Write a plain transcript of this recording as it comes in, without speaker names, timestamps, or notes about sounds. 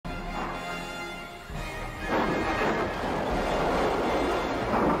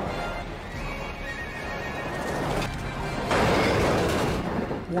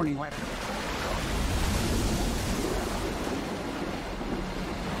warning letter.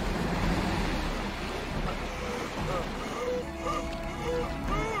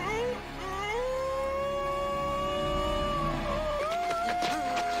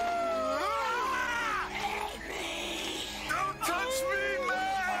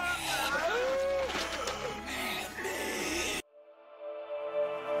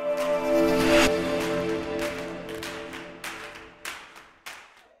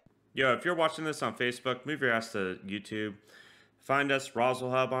 Yo, if you're watching this on Facebook, move your ass to YouTube. Find us,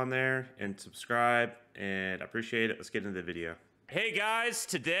 Roswell Hub, on there, and subscribe, and I appreciate it. Let's get into the video. Hey guys,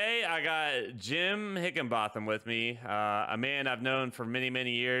 today I got Jim Higginbotham with me, a man I've known for many,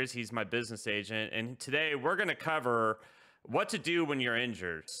 many years. He's my business agent, and today we're going to cover what to do when you're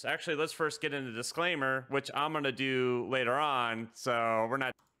injured. Actually, let's first get into the disclaimer, which I'm going to do later on, so we're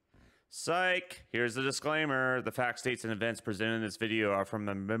not... Psych! Here's the disclaimer. The facts, dates, and events presented in this video are from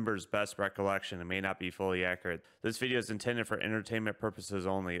the member's best recollection and may not be fully accurate. This video is intended for entertainment purposes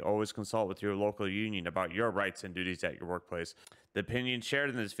only. Always consult with your local union about your rights and duties at your workplace. The opinions shared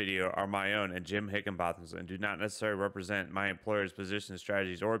in this video are my own and Jim Higginbotham's and do not necessarily represent my employer's positions,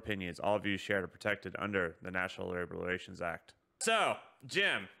 strategies, or opinions. All views shared are protected under the National Labor Relations Act. So,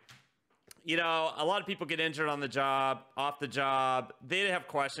 Jim, you know, a lot of people get injured on the job, off the job. They have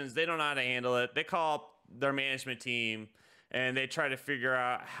questions. They don't know how to handle it. They call their management team and they try to figure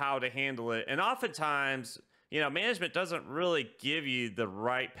out how to handle it. And oftentimes, you know, management doesn't really give you the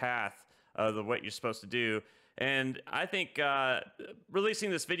right path of what you're supposed to do. And I think releasing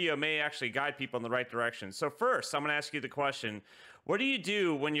this video may actually guide people in the right direction. So first, I'm going to ask you the question, what do you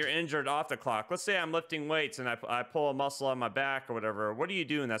do when you're injured off the clock? Let's say I'm lifting weights and I pull a muscle on my back or whatever. What do you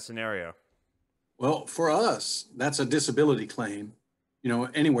do in that scenario? Well, for us, that's a disability claim. You know,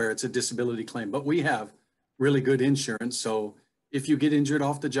 anywhere it's a disability claim, but we have really good insurance. So if you get injured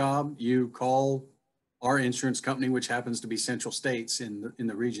off the job, you call our insurance company, which happens to be Central States in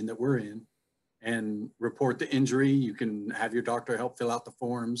the region that we're in, and report the injury. You can have your doctor help fill out the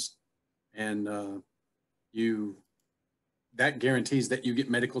forms, and that guarantees that you get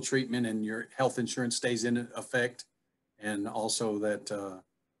medical treatment and your health insurance stays in effect, and also that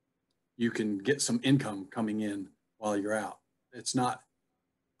you can get some income coming in while you're out. It's not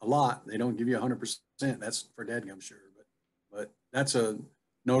a lot. They don't give you 100%. That's for dadgum sure, but that's a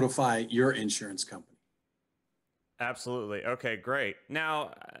notify your insurance company. Absolutely. Okay, great.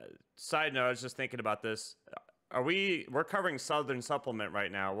 Now, side note, I was just thinking about this. We're covering Southern Supplement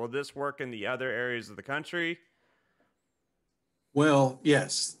right now. Will this work in the other areas of the country? Well,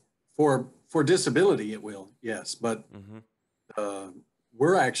 yes, for disability it will, yes, but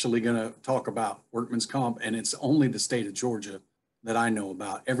we're actually going to talk about workman's comp, and it's only the state of Georgia that I know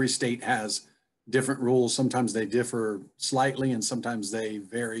about. Every state has different rules. Sometimes they differ slightly, and sometimes they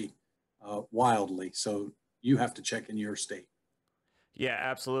vary wildly. So you have to check in your state. Yeah,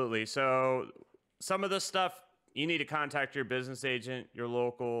 absolutely. So some of this stuff, you need to contact your business agent, your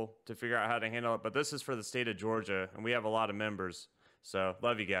local, to figure out how to handle it. But this is for the state of Georgia, and we have a lot of members. So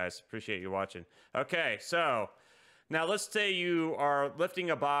love you guys. Appreciate you watching. Okay, so now let's say you are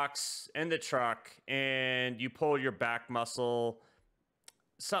lifting a box in the truck and you pull your back muscle,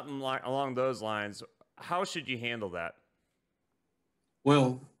 something like along those lines. How should you handle that?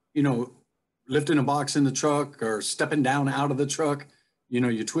 Well, you know, lifting a box in the truck or stepping down out of the truck, you know,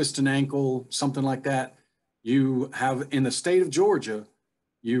 you twist an ankle, something like that. You have, in the state of Georgia,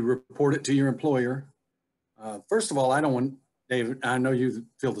 you report it to your employer. First of all, I don't want, David, I know you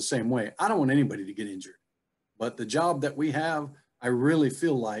feel the same way. I don't want anybody to get injured. But the job that we have, I really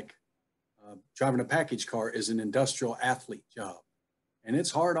feel like driving a package car is an industrial athlete job. And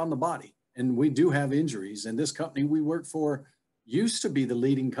it's hard on the body. And we do have injuries. And this company we work for used to be the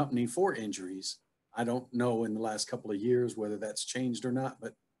leading company for injuries. I don't know in the last couple of years whether that's changed or not,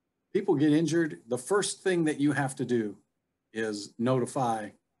 but people get injured. The first thing that you have to do is notify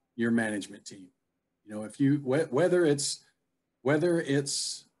your management team. You know, if you, whether it's,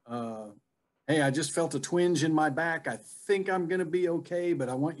 hey, I just felt a twinge in my back. I think I'm going to be okay, but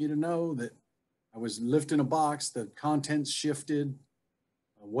I want you to know that I was lifting a box, the contents shifted,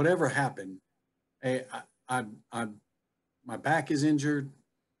 whatever happened. Hey, my back is injured.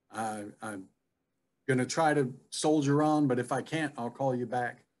 I'm going to try to soldier on, but if I can't, I'll call you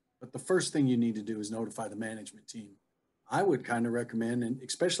back. But the first thing you need to do is notify the management team. I would kind of recommend, and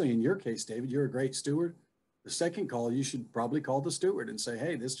especially in your case, David, you're a great steward. The second call, you should probably call the steward and say,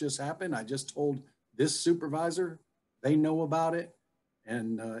 hey, this just happened. I just told this supervisor, they know about it.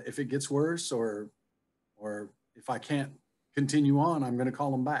 And if it gets worse or if I can't continue on, I'm going to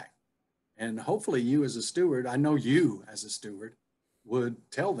call them back. And hopefully you as a steward, I know you as a steward, would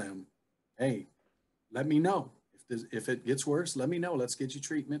tell them, hey, let me know. If it gets worse, let me know. Let's get you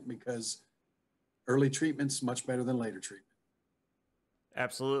treatment, because early treatment's much better than later treatment.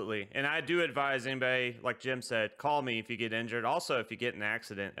 Absolutely. And I do advise anybody, like Jim said, call me if you get injured. Also, if you get an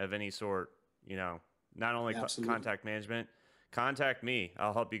accident of any sort, you know, not only contact management, contact me.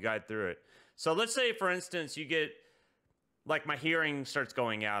 I'll help you guide through it. So let's say, for instance, you get, like, my hearing starts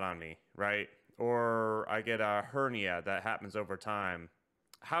going out on me, right? Or I get a hernia that happens over time.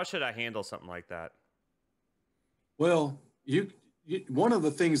 How should I handle something like that? Well, one of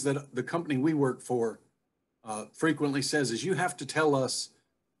the things that the company we work for frequently says is you have to tell us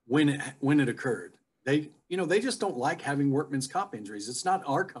when it occurred. They just don't like having workman's comp injuries. It's not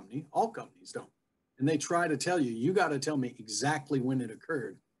our company; all companies don't, and they try to tell you, you got to tell me exactly when it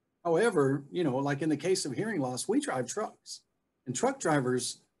occurred. However, like in the case of hearing loss, we drive trucks, and truck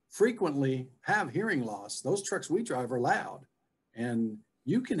drivers frequently have hearing loss. Those trucks we drive are loud, and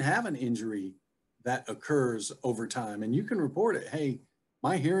you can have an injury that occurs over time, and you can report it. Hey,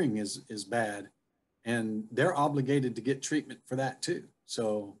 my hearing is bad, and they're obligated to get treatment for that too.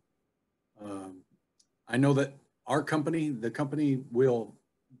 So I know that our company, the company will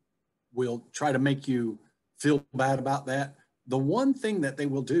try to make you feel bad about that. The one thing that they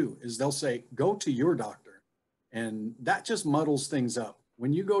will do is they'll say, go to your doctor. And that just muddles things up.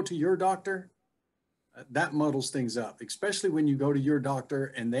 When you go to your doctor, that muddles things up, especially when you go to your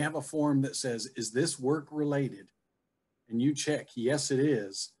doctor and they have a form that says, is this work related? And you check, yes, it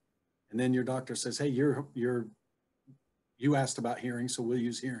is. And then your doctor says, hey, you asked about hearing, so we'll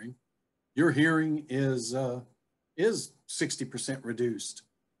use hearing. Your hearing is 60% reduced.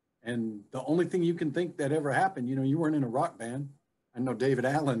 And the only thing you can think that ever happened, you weren't in a rock band. I know David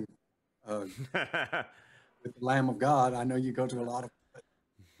Allen with the Lamb of God. I know you go to a lot of,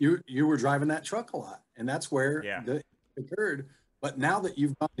 you were driving that truck a lot, and that's where it occurred. But now that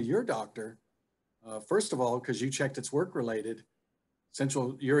you've gone to your doctor, first of all, because you checked it's work related,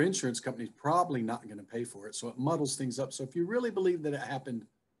 your insurance company is probably not going to pay for it. So it muddles things up. So if you really believe that it happened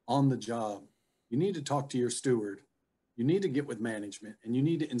on the job, you need to talk to your steward. You need to get with management, and you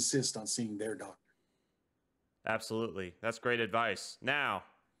need to insist on seeing their doctor. Absolutely. That's great advice. Now,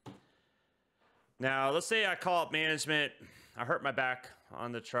 let's say I call up management. I hurt my back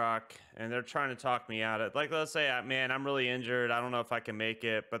on the truck, and they're trying to talk me out of it. Like, let's say, man, I'm really injured. I don't know if I can make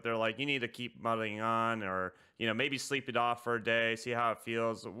it, but they're like, you need to keep muddling on, or, maybe sleep it off for a day, see how it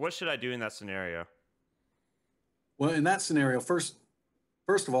feels. What should I do in that scenario? Well, in that scenario, first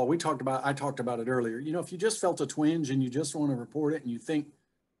of all, I talked about it earlier. If you just felt a twinge and you just want to report it, and you think,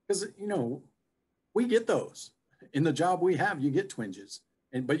 because, we get those in the job we have, you get twinges,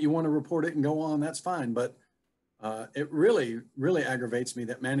 but you want to report it and go on, that's fine. But it really, really aggravates me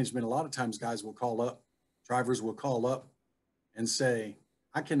that management, a lot of times drivers will call up and say,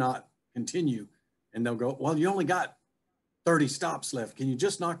 I cannot continue. And they'll go, well, you only got 30 stops left. Can you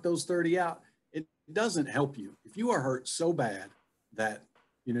just knock those 30 out? It doesn't help you. If you are hurt so bad that,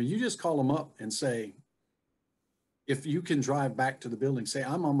 you just call them up and say, if you can drive back to the building, say,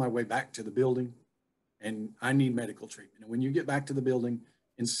 I'm on my way back to the building and I need medical treatment. And when you get back to the building,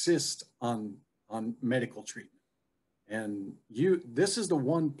 insist on medical treatment. And this is the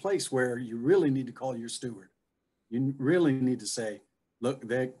one place where you really need to call your steward. You really need to say, look,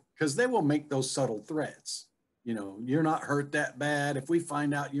 because they will make those subtle threats. You're not hurt that bad. If we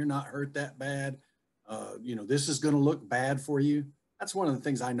find out you're not hurt that bad, this is going to look bad for you. That's one of the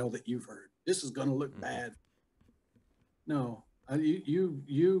things I know that you've heard. This is going to look bad. No,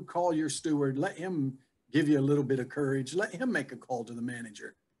 you call your steward. Let him give you a little bit of courage. Let him make a call to the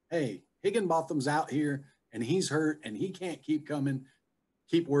manager. Hey, Higginbotham's out here and he's hurt and he can't keep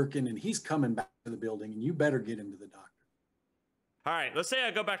working, and he's coming back to the building, and you better get him to the doctor. All right, let's say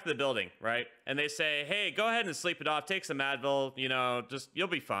I go back to the building, right? And they say, hey, go ahead and sleep it off. Take some Advil, you'll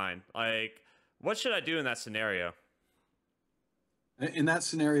be fine. Like, what should I do in that scenario? In that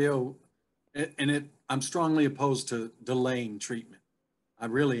scenario, I'm strongly opposed to delaying treatment. I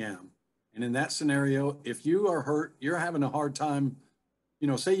really am. And in that scenario, if you are hurt, you're having a hard time,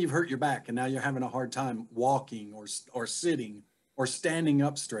 say you've hurt your back and now you're having a hard time walking or sitting or standing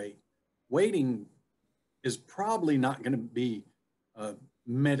up straight, waiting is probably not going to be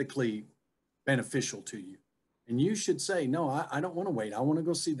medically beneficial to you. And you should say, no, I don't want to wait. I want to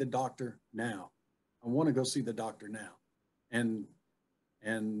go see the doctor now.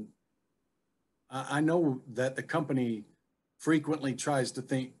 And I know that the company frequently tries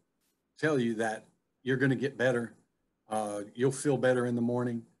to tell you that you're going to get better. You'll feel better in the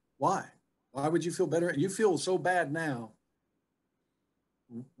morning. Why? Why would you feel better? You feel so bad now.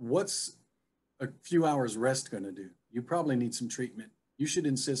 What's a few hours rest going to do? you probably need some treatment. You should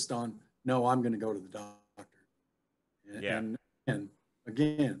insist on, no, I'm going to go to the doctor. Yeah. And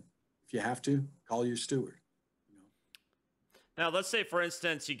again, if you have to, call your steward. You know. Now, let's say, for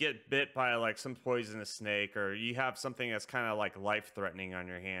instance, you get bit by like some poisonous snake, or you have something that's kind of like life-threatening on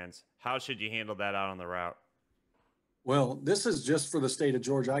your hands. How should you handle that out on the route? Well, this is just for the state of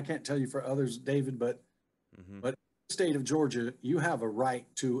Georgia. I can't tell you for others, David, but in the state of Georgia, you have a right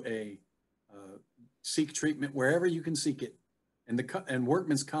to seek treatment wherever you can seek it, and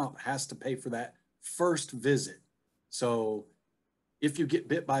workman's comp has to pay for that first visit. So, if you get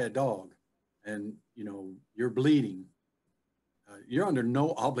bit by a dog, and you're bleeding, you're under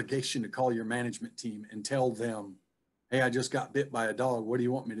no obligation to call your management team and tell them, "Hey, I just got bit by a dog. What do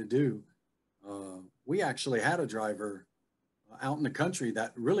you want me to do?" We actually had a driver out in the country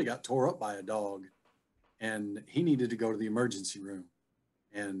that really got tore up by a dog, and he needed to go to the emergency room.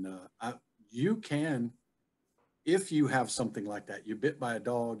 And you can, if you have something like that, you bit by a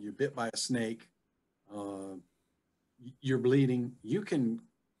dog, you bit by a snake, you're bleeding, you can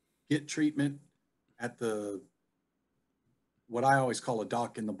get treatment at what I always call a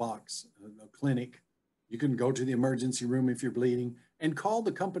doc in the box, a clinic. You can go to the emergency room if you're bleeding and call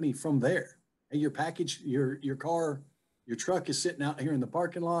the company from there. Hey, your package, your car, your truck is sitting out here in the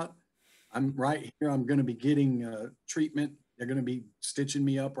parking lot. I'm right here. I'm going to be getting treatment. They're going to be stitching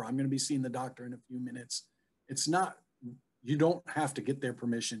me up, or I'm going to be seeing the doctor in a few minutes. It's not, you don't have to get their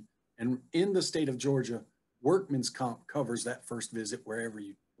permission. And in the state of Georgia, workman's comp covers that first visit wherever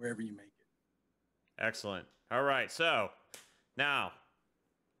you make it. Excellent. All right. So now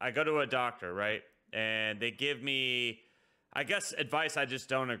I go to a doctor, right? And they give me, I guess, advice I just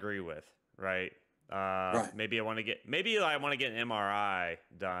don't agree with. Right. Right. Maybe I want to get an MRI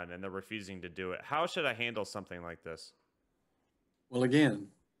done and they're refusing to do it. How should I handle something like this? Well, again,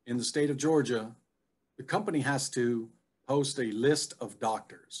 in the state of Georgia, the company has to post a list of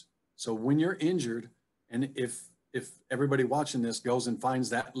doctors. So when you're injured, and if everybody watching this goes and finds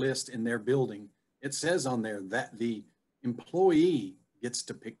that list in their building, it says on there that the employee gets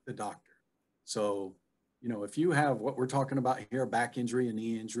to pick the doctor. So if you have what we're talking about here, a back injury, a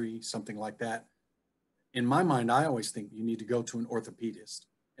knee injury, something like that, in my mind, I always think you need to go to an orthopedist.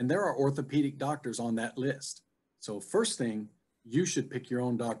 And there are orthopedic doctors on that list. So first thing, you should pick your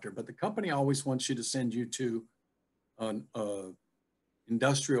own doctor. But the company always wants you to send you to an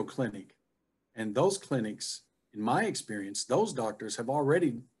industrial clinic. And those clinics, in my experience, those doctors have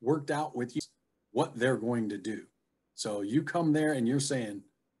already worked out with you what they're going to do. So you come there and you're saying,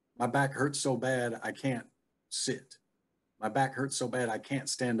 my back hurts so bad, I can't sit. My back hurts so bad, I can't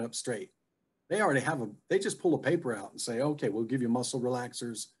stand up straight. They already they just pull a paper out and say, okay, we'll give you muscle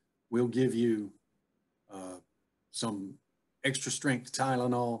relaxers. We'll give you some extra strength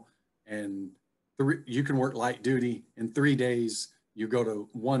Tylenol, and you can work light duty. In 3 days, you go to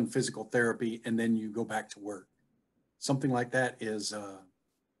one physical therapy and then you go back to work. Something like that is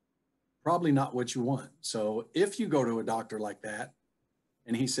probably not what you want. So if you go to a doctor like that,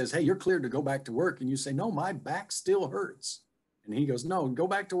 and he says, hey, you're cleared to go back to work. And you say, no, my back still hurts. And he goes, no, go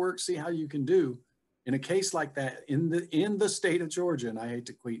back to work, see how you can do. In a case like that, in the state of Georgia, and I hate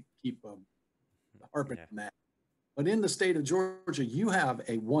to keep harping on that, but in the state of Georgia, you have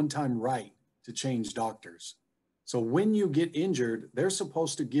a one-time right to change doctors. So when you get injured, they're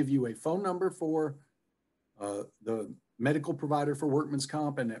supposed to give you a phone number for the medical provider for workman's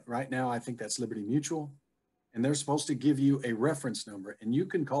comp. And right now, I think that's Liberty Mutual. And they're supposed to give you a reference number, and you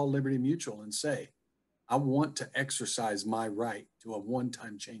can call Liberty Mutual and say, I want to exercise my right to a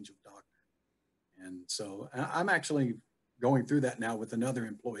one-time change of doctor. And so I'm actually going through that now with another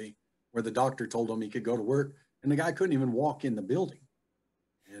employee where the doctor told him he could go to work, and the guy couldn't even walk in the building.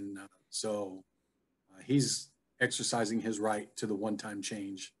 And so he's exercising his right to the one-time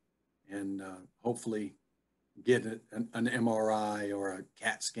change, and hopefully get an MRI or a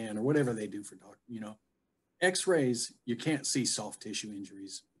CAT scan or whatever they do for doctor, X-rays, you can't see soft tissue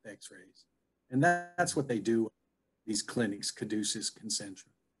injuries with X-rays. And that's what they do, these clinics, Caduceus, Concentra.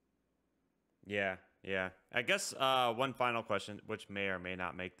 Yeah. I guess one final question, which may or may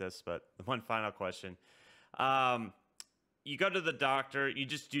not make this, but one final question. You go to the doctor, you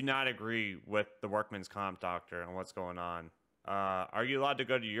just do not agree with the workman's comp doctor on what's going on. Are you allowed to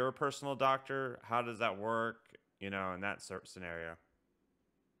go to your personal doctor? How does that work, in that scenario?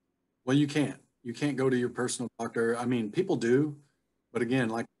 Well, you can't. You can't go to your personal doctor. I mean, people do, but again,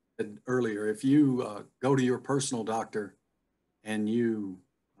 like I said earlier, if you go to your personal doctor and you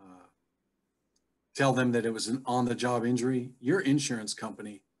tell them that it was an on-the-job injury, your insurance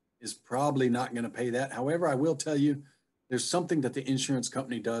company is probably not going to pay that. However, I will tell you, there's something that the insurance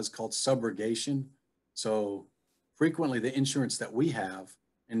company does called subrogation. So frequently the insurance that we have,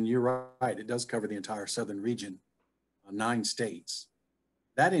 and you're right, it does cover the entire southern region, 9 states.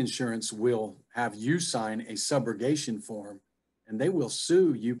 That insurance will have you sign a subrogation form, and they will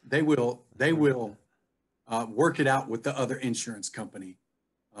sue you. They will work it out with the other insurance company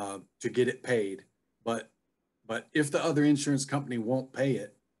to get it paid. But if the other insurance company won't pay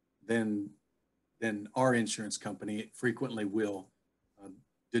it, then our insurance company frequently will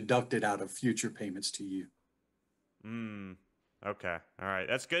deduct it out of future payments to you. Okay. All right.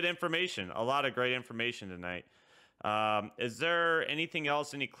 That's good information. A lot of great information tonight. Is there anything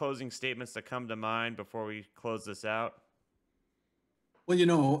else, any closing statements that come to mind before we close this out?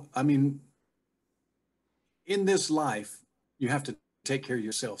 Well, I mean, in this life, you have to take care of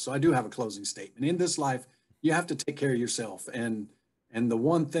yourself. So I do have a closing statement. In this life, you have to take care of yourself. And the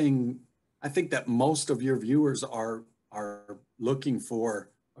one thing I think that most of your viewers are looking for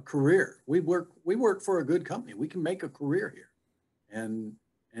a career. We work for a good company. We can make a career here.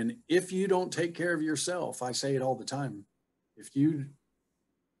 And if you don't take care of yourself, I say it all the time, if you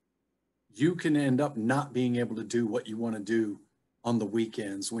can end up not being able to do what you want to do on the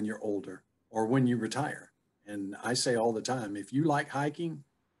weekends when you're older or when you retire. And I say all the time, if you like hiking,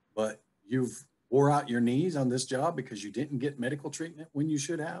 but you've wore out your knees on this job because you didn't get medical treatment when you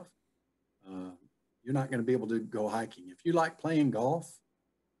should have, you're not going to be able to go hiking. If you like playing golf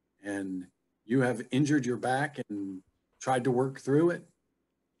and you have injured your back and tried to work through it,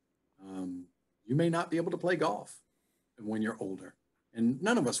 you may not be able to play golf when you're older. And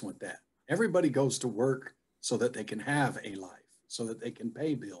none of us want that. Everybody goes to work so that they can have a life, so that they can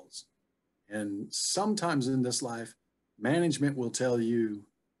pay bills. And sometimes in this life, management will tell you,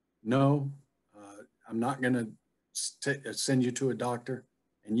 no, I'm not going to send you to a doctor,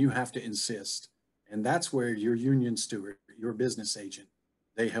 and you have to insist. And that's where your union steward, your business agent,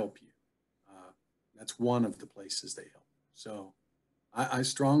 they help you. That's one of the places they help. So I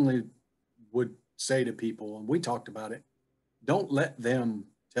strongly would say to people, and we talked about it, don't let them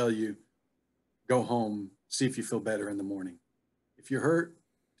tell you, go home, see if you feel better in the morning. If you're hurt,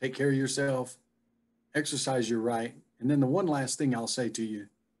 take care of yourself, exercise your right. And then the one last thing I'll say to you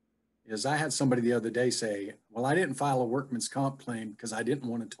is I had somebody the other day say, well, I didn't file a workman's comp claim because I didn't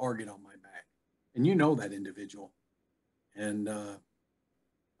want a target on my back. And you know that individual. And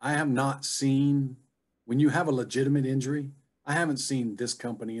I have not seen, when you have a legitimate injury, I haven't seen this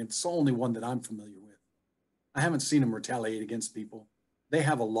company, it's the only one that I'm familiar with. I haven't seen them retaliate against people. They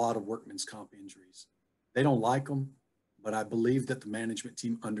have a lot of workman's comp injuries. They don't like them, but I believe that the management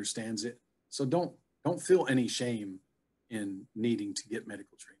team understands it. So don't feel any shame in needing to get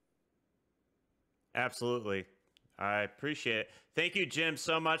medical treatment. Absolutely. I appreciate it. Thank you, Jim,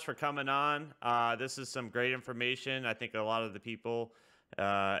 so much for coming on. This is some great information. I think a lot of the people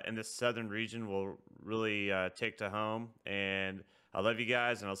in this southern region will really take to home. And I love you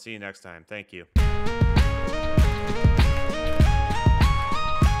guys, and I'll see you next time. Thank you.